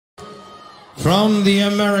From the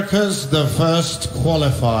Americas, the first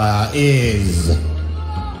qualifier is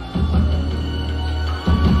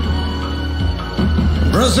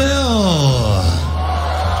Brazil.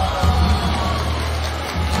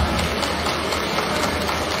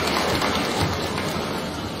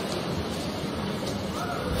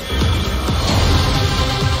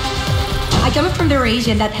 I come from the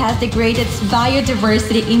region that has the greatest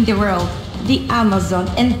biodiversity in the world, the Amazon,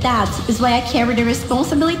 and that is why I carry the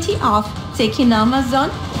responsibility of taking Amazon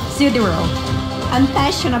to the world. I'm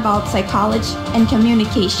passionate about psychology and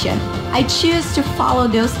communication. I choose to follow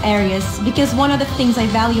those areas because one of the things I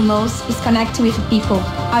value most is connecting with people.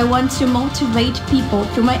 I want to motivate people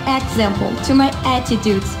through my example, through my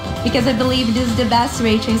attitudes, because I believe this is the best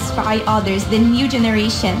way to inspire others, the new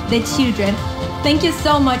generation, the children. Thank you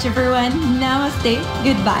so much, everyone. Namaste.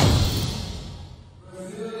 Goodbye.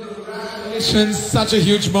 Congratulations. Such a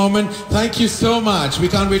huge moment. Thank you so much. We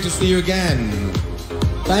can't wait to see you again.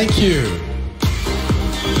 Thank you.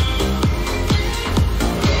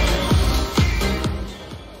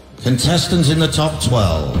 Contestants in the top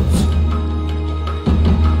 12.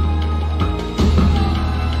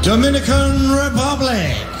 Dominican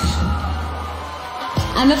Republic.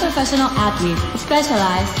 I'm a professional athlete,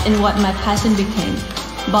 specialized in what my passion became,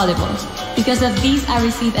 volleyball. Because of these, I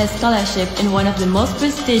received a scholarship in one of the most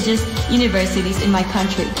prestigious universities in my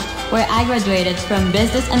country, where I graduated from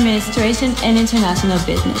Business Administration and International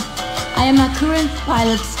Business. I am a current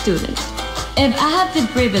pilot student. If I have the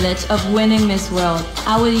privilege of winning Miss World,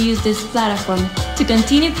 I will use this platform to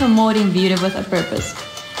continue promoting beauty with a purpose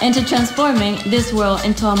and to transforming this world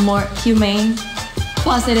into a more humane,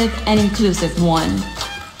 positive, and inclusive one.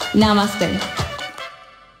 Namaste.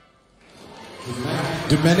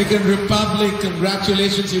 Dominican Republic,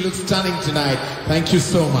 congratulations. You look stunning tonight. Thank you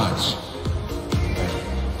so much.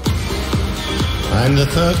 And the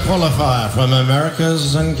third qualifier from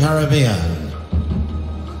Americas and Caribbean.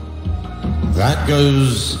 That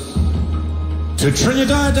goes to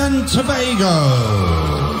Trinidad and Tobago.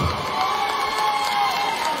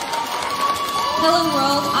 Hello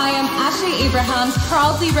world, I am Ashley Abrahams,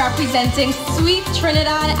 proudly representing sweet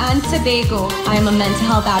Trinidad and Tobago. I am a mental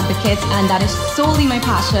health advocate and that is solely my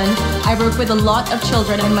passion. I work with a lot of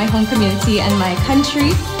children in my home community and my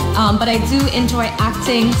country, but I do enjoy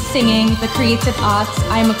acting, singing, the creative arts.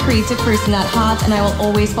 I am a creative person at heart and I will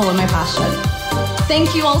always follow my passion.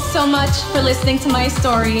 Thank you all so much for listening to my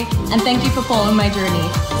story and thank you for following my journey.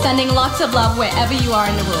 Sending lots of love wherever you are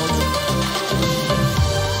in the world.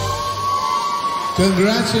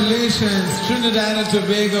 Congratulations, Trinidad and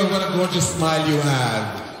Tobago. What a gorgeous smile you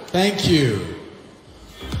have. Thank you.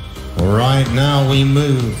 Right now we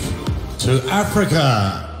move to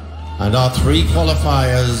Africa, and our three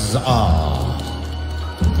qualifiers are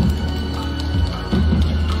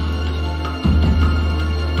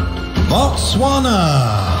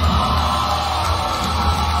Botswana.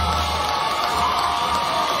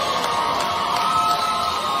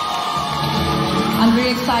 I'm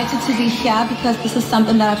very excited to be here because this is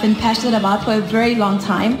something that I've been passionate about for a very long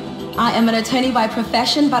time. I am an attorney by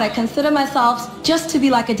profession, but I consider myself just to be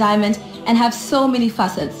like a diamond and have so many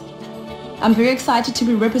facets. I'm very excited to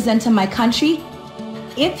be representing my country.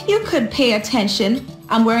 If you could pay attention,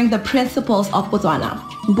 I'm wearing the principles of Botswana.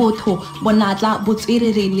 Botho, Bonatla,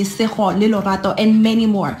 Botswerere, Lesego, Lelorato, and many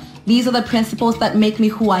more. These are the principles that make me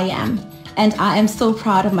who I am. And I am so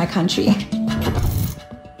proud of my country.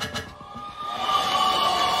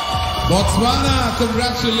 Botswana,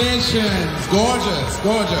 congratulations. Gorgeous,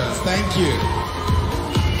 gorgeous. Thank you.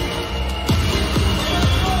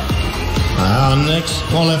 Our next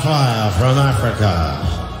qualifier from Africa.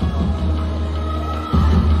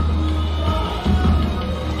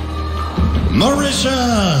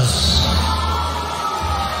 Mauritius.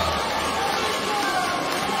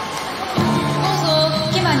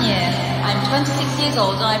 Bonjour, Kimanye. I'm 26 years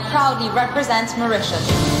old and I proudly represent Mauritius.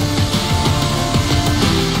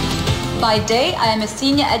 By day, I am a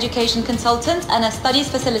senior education consultant and a studies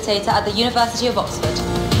facilitator at the University of Oxford.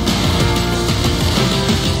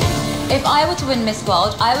 If I were to win Miss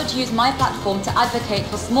World, I would use my platform to advocate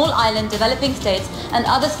for small island developing states and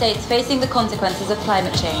other states facing the consequences of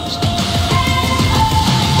climate change.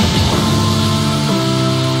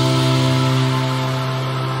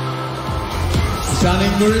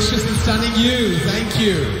 Stunning Mauritius and stunning you. Thank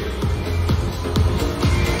you.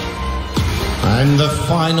 And the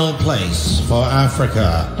final place for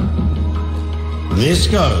Africa. This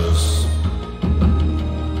goes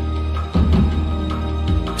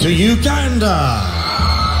to Uganda.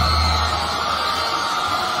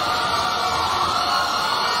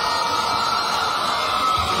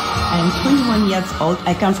 I am 21 years old.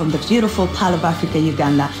 I come from the beautiful Pearl of Africa,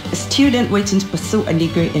 Uganda, a student waiting to pursue a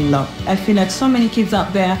degree in law. I feel like so many kids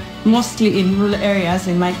out there, mostly in rural areas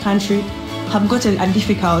in my country, have gotten a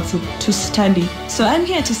difficulty to study. So I'm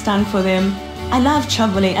here to stand for them. I love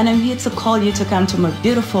traveling, and I'm here to call you to come to my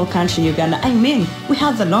beautiful country, Uganda. I mean, we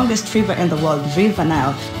have the longest river in the world, River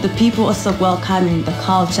Nile. The people are so welcoming, the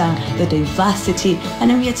culture, the diversity,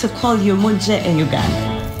 and I'm here to call you Muje in Uganda.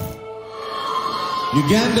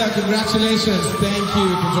 Uganda, congratulations. Thank you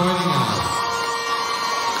for joining us.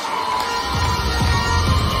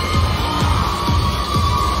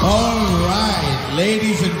 All right,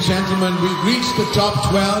 ladies and gentlemen, we've reached the top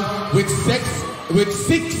 12 with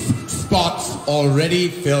six spots already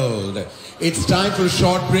filled. It's time for a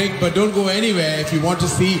short break, but don't go anywhere if you want to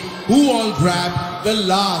see who all grabbed the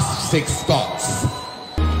last 6 spots.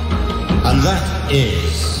 And that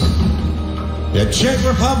is the Czech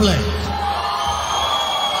Republic.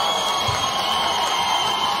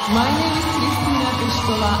 My name is Kristina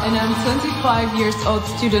Piškola, and I'm a 25 years old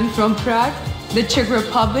student from Prague, the Czech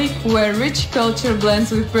Republic, where rich culture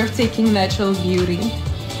blends with breathtaking natural beauty.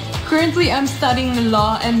 Currently, I'm studying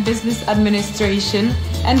law and business administration,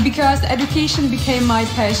 and because education became my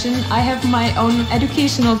passion, I have my own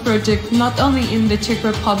educational project not only in the Czech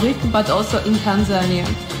Republic, but also in Tanzania.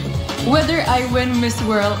 Whether I win Miss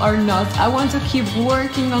World or not, I want to keep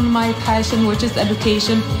working on my passion, which is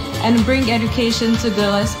education, and bring education to the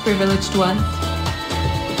less privileged ones.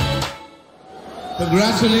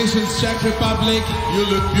 Congratulations, Czech Republic. You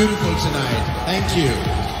look beautiful tonight. Thank you.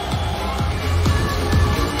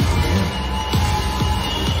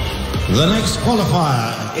 The next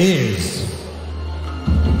qualifier is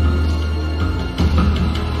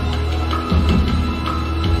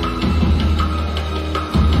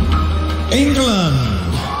England.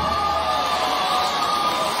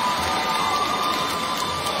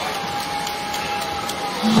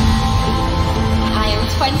 I am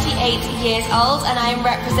 28 years old and I am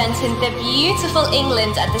representing the beautiful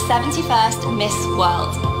England at the 71st Miss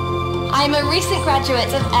World. I am a recent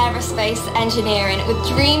graduate of aerospace engineering with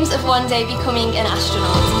dreams of one day becoming an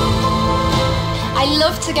astronaut. I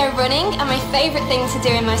love to go running, and my favourite thing to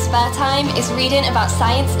do in my spare time is reading about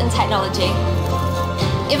science and technology.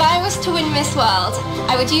 If I was to win Miss World,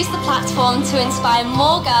 I would use the platform to inspire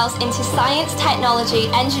more girls into science,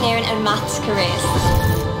 technology, engineering and maths careers.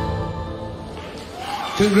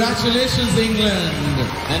 Congratulations, England,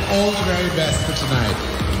 and all the very best for tonight.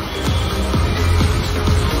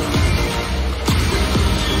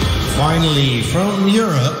 Finally, from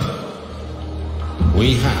Europe,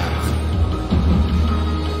 we have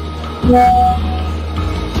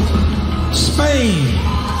Spain.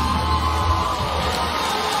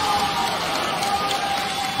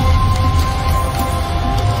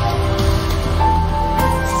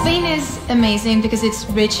 Spain is amazing because it's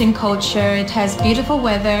rich in culture, it has beautiful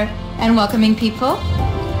weather and welcoming people.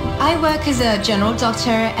 I work as a general doctor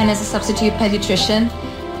and as a substitute pediatrician.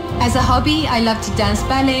 As a hobby, I love to dance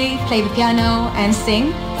ballet, play the piano, and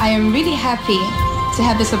sing. I am really happy to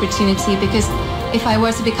have this opportunity because if I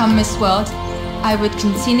were to become Miss World, I would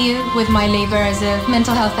continue with my labor as a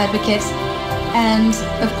mental health advocate. And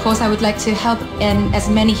of course, I would like to help in as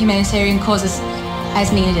many humanitarian causes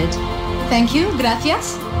as needed. Thank you,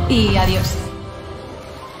 gracias, y adios.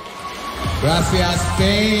 Gracias,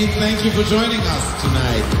 Spain. Thank you for joining us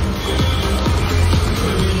tonight.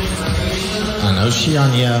 And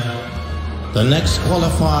Oceania, the next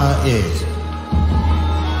qualifier is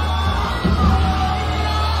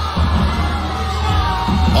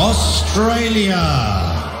Australia.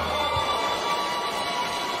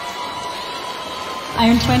 I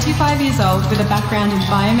am 25 years old with a background in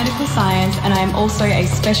biomedical science, and I am also a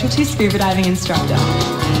specialty scuba diving instructor.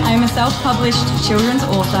 I am a self-published children's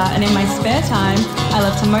author, and in my spare time, I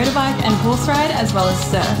love to motorbike and horse ride as well as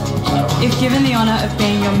surf. If given the honour of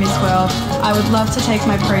being your Miss World, I would love to take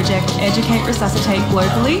my project Educate Resuscitate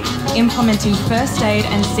globally, implementing first aid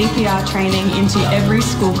and CPR training into every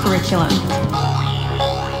school curriculum.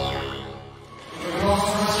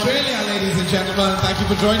 Australia, ladies and gentlemen, thank you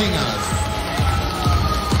for joining us.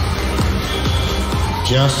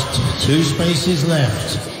 Just 2 spaces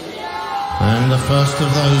left. And the first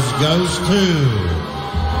of those goes to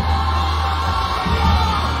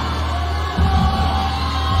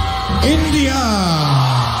India.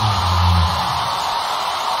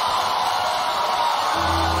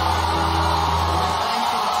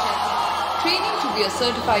 Training to be a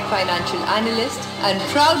certified financial analyst and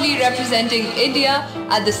proudly representing India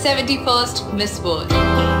at the 71st Miss World.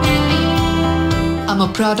 I'm a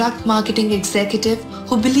product marketing executive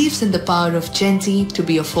who believes in the power of Gen Z to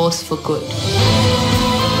be a force for good.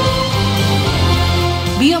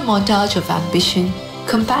 Be a montage of ambition,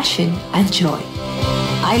 compassion, and joy.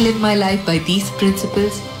 I live my life by these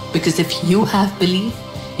principles because if you have belief,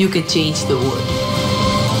 you can change the world.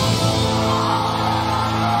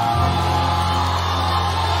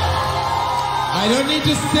 I don't need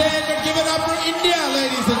to say it, but give it up for India,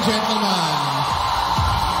 ladies and gentlemen.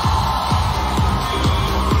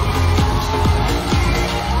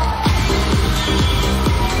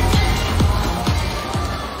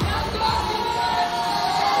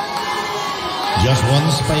 Just one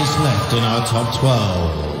space left in our top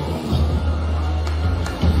 12.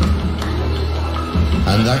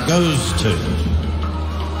 And that goes to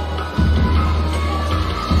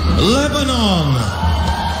Lebanon.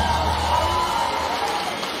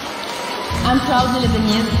 I'm proudly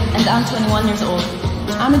Lebanese and I'm 21 years old.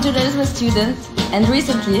 I'm a journalism student and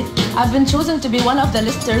recently I've been chosen to be one of the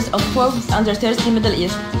listers of Forbes Under 30 Middle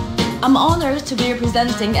East. I'm honored to be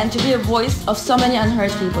representing and to be a voice of so many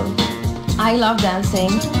unheard people. I love dancing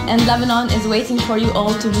and Lebanon is waiting for you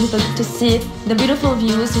all to see the beautiful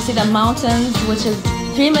views, to see the mountains, which is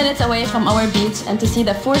 3 minutes away from our beach, and to see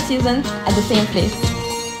the 4 seasons at the same place.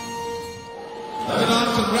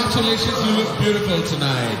 Lebanon, congratulations, you look beautiful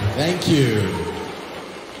tonight. Thank you.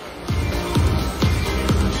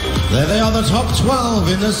 There they are, the top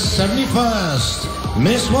 12 in the 71st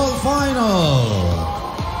Miss World Final.